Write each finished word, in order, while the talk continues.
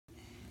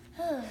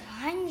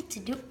I need to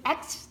do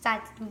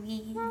exercise,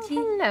 Luigi.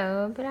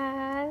 Hello,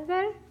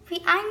 brother.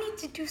 I need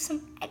to do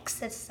some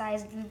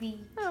exercise,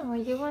 Luigi. Oh,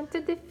 you want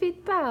to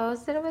defeat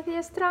Bowser with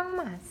your strong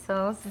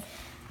muscles?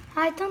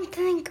 I don't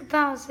think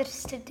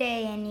Bowser's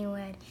today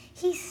anywhere.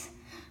 He's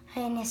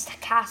in his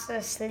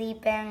castle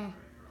sleeping.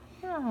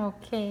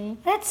 Okay.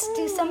 Let's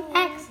do some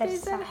exercise.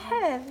 These are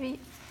heavy.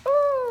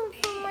 Ooh,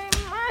 for my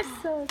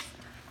muscles.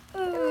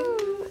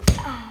 Ooh.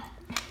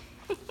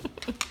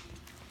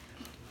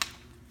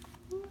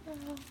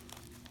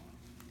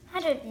 I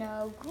don't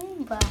know,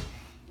 Goomba.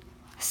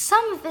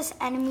 Some of his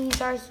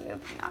enemies are here,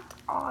 but not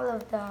all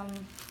of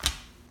them.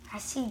 I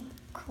see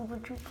Koopa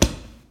Troopa.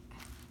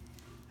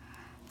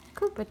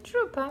 Koopa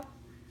Troopa?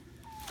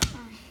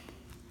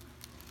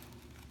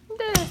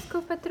 There's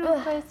Koopa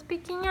Troopa is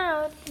speaking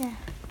out. Yeah.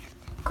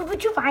 Koopa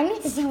Troopa, I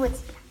need to see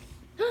what's...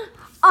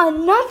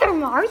 Another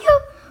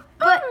Mario?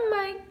 But oh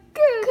my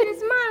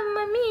goodness,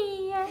 Mamma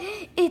Mia!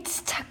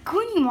 it's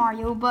Takuni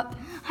Mario, but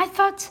I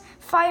thought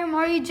Fire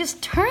Mario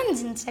just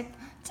turns into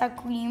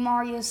Takuni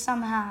Mario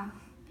somehow.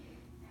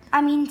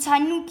 I mean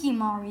Tanuki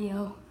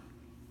Mario.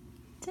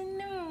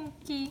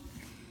 Tanuki.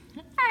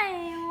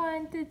 I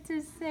wanted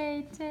to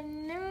say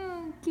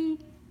Tanuki.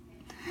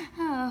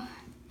 Oh.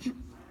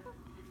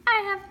 I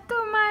have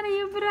two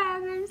Mario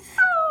brothers.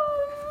 Oh,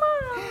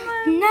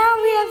 Mama. Now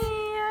we have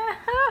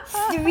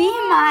three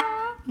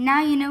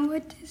Now you know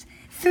what is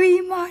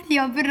 3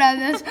 Mario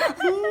brothers.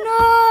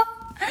 No!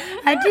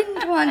 I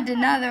didn't want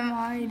another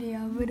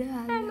Mario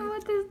brother. And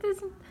what is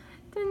this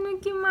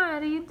Tanuki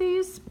Mario? Do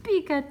you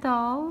speak at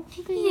all?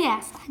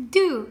 Yes, I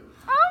do.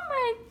 Oh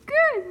my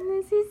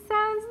goodness, he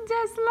sounds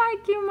just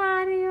like you,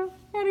 Mario.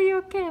 Are you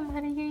okay,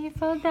 Mario? You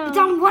fell down. But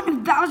I'm one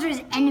of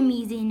Bowser's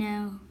enemies, you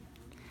know.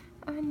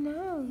 Oh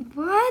no.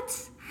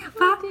 What?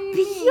 What do you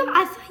mean?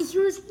 I thought he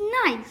was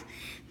nice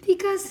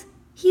because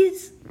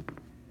he's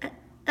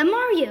a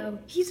Mario.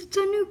 He's a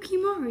Tanuki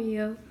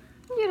Mario.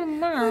 You're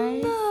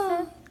nice.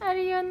 No. Are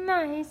you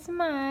nice,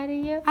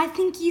 Mario? I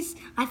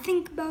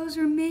think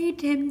Bowser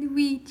made him,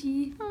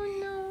 Luigi. Oh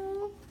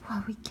no.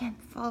 Well, we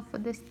can't fall for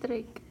this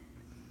trick.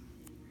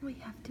 We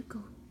have to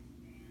go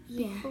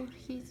Yeah. before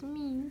he's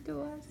mean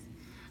to us.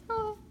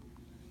 Oh,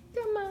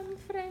 come on,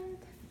 friend.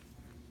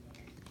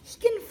 He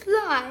can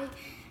fly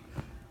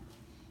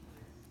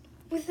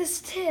with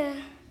his tail.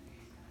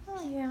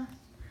 Oh yeah.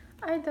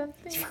 I don't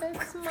think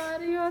that's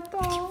Mario at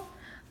all.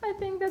 I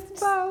think that's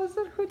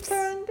Bowser who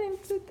turned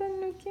into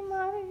Tanuki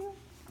Mario.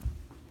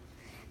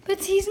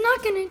 But he's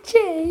not gonna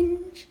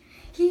change.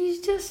 He's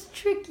just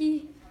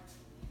tricky.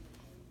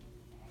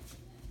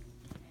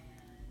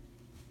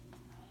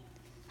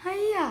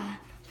 Hiya,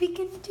 we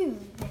can do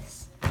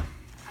this.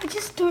 I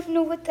just don't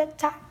know what that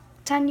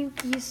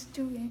Tanuki is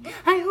doing.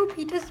 I hope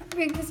he doesn't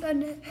bring us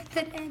other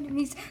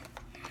enemies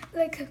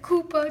like a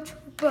Koopa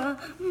Troopa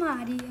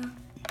Mario.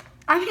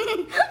 I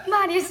mean,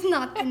 Mario's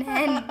not an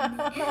enemy.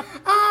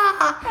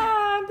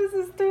 This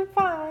is too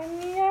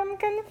funny. I'm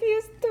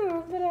confused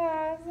too,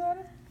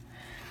 brother.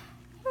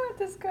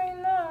 What is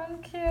going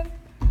on here?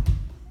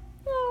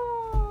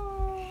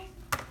 Oh.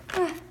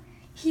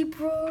 He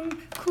brought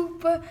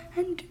Koopa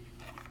and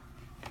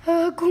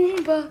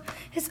Goomba,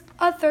 his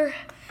other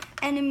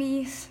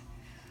enemies,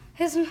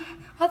 his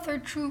other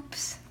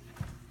troops.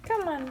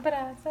 Come on,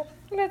 brother.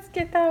 Let's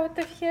get out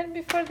of here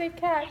before they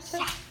catch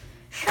us.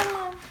 Come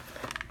on.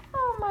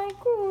 Oh my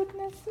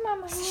goodness,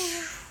 Mamma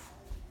Mia.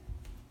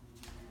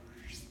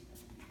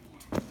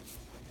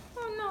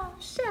 Oh no,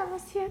 Shell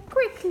is here.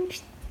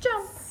 Quickly,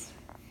 jump.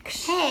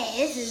 Hey,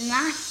 this is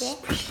my ship.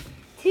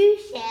 2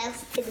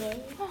 shells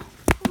today.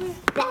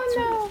 Oh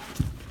no.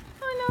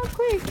 Oh no,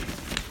 quick.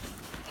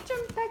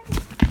 Jump back.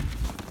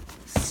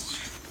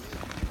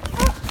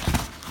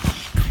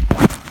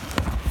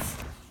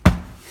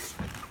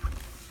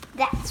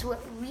 That's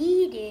what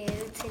we do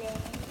today.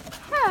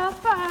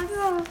 Help us.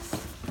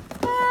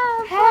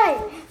 Help Hey,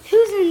 us.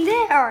 who's in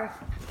there?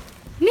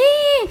 Me,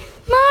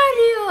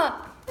 Mario.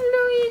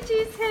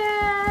 Luigi's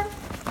here.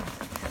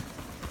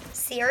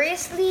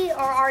 Seriously, or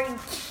are you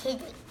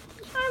kidding?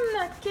 I'm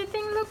not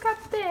kidding. Look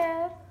up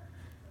there.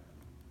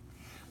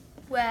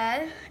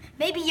 Well,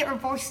 maybe your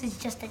voice is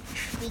just a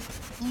trick.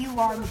 You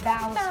are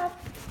Bowser. Stop.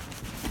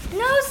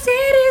 No,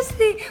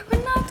 seriously,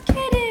 we're not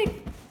kidding.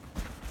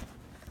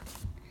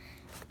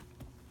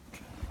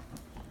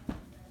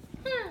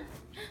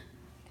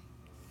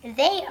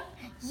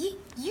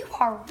 You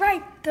are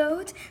right,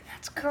 Toad.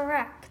 That's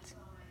correct.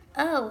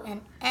 Oh,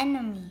 an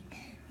enemy.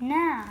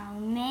 Now,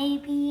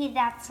 maybe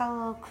that's a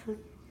little clue.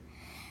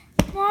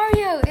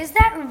 Mario, is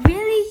that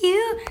really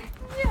you?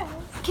 Yes.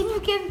 Can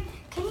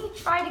you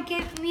try to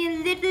give me a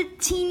little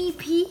teeny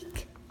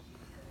peek?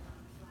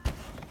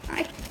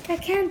 I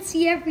can't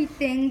see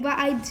everything, but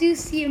I do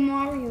see a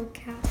Mario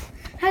cap.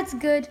 That's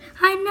good.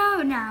 I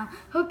know now.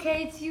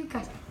 Okay, it's you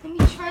guys. Let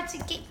me try to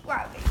get you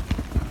out of it.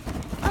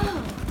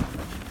 Oh.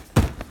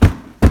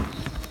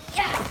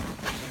 Yeah.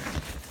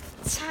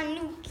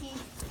 Tanuki.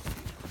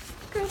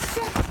 Good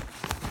job.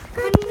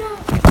 Oh no.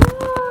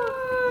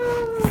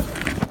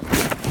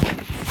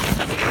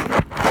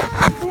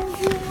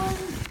 Everyone.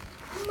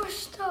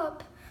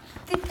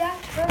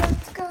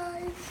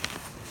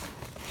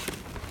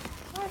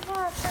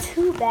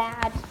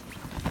 bad.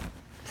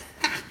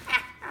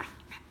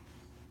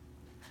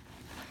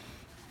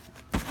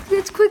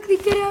 Let's quickly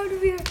get out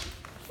of here.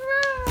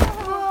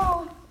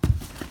 Whoa!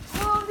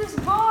 Whoa, this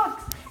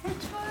box!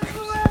 It's flying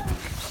away.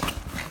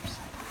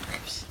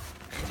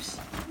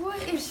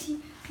 What is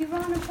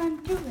Piranha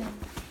Plant doing?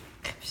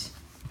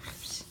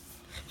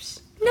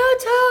 No,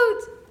 Toad!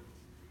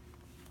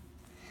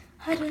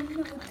 I don't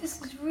know. This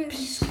is really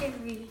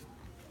scary.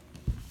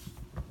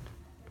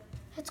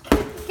 Let's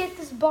quickly get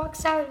this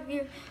box out of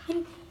here.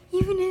 And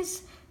even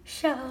his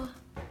shell.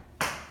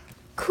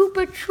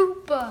 Koopa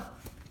Troopa,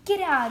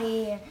 get out of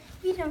here.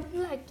 We don't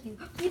like you.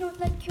 We don't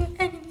like your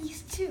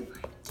enemies too.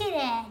 Get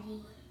out of here.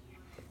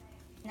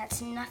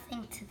 That's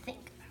nothing to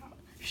think about.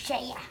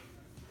 Shaya.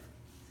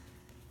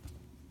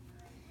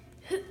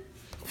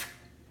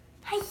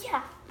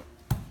 Hiya.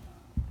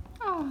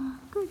 Oh,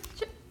 good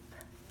job.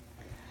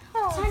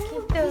 Oh,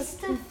 Tanuki's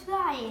still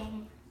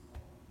flying.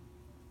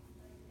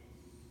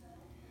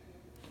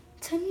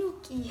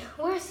 Tanuki,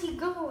 where's he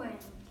going?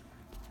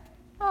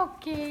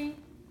 Okay.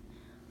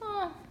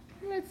 Oh,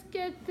 let's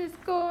get this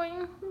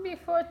going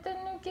before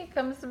Tanuki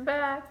comes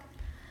back.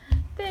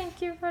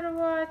 Thank you for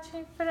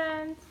watching,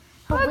 friends.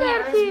 Where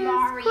there is he is.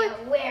 Mario?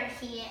 Quick, Where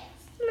he is?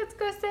 let's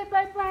go say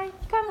bye-bye.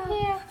 Come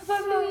here,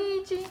 bye-bye.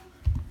 Luigi.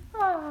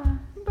 Oh,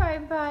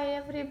 bye-bye,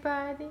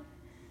 everybody.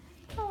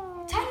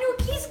 Oh.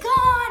 Tanuki's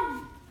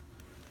gone!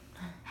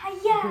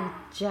 Hiya!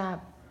 Good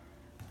job.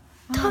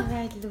 All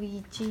right,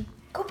 Luigi.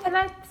 Koopa.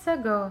 Let's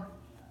go.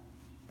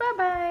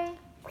 Bye-bye.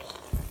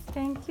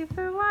 Thank you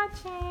for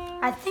watching.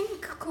 I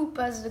think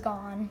Koopa's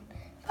gone.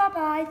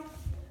 Bye-bye.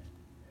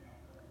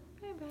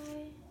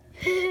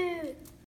 Bye-bye.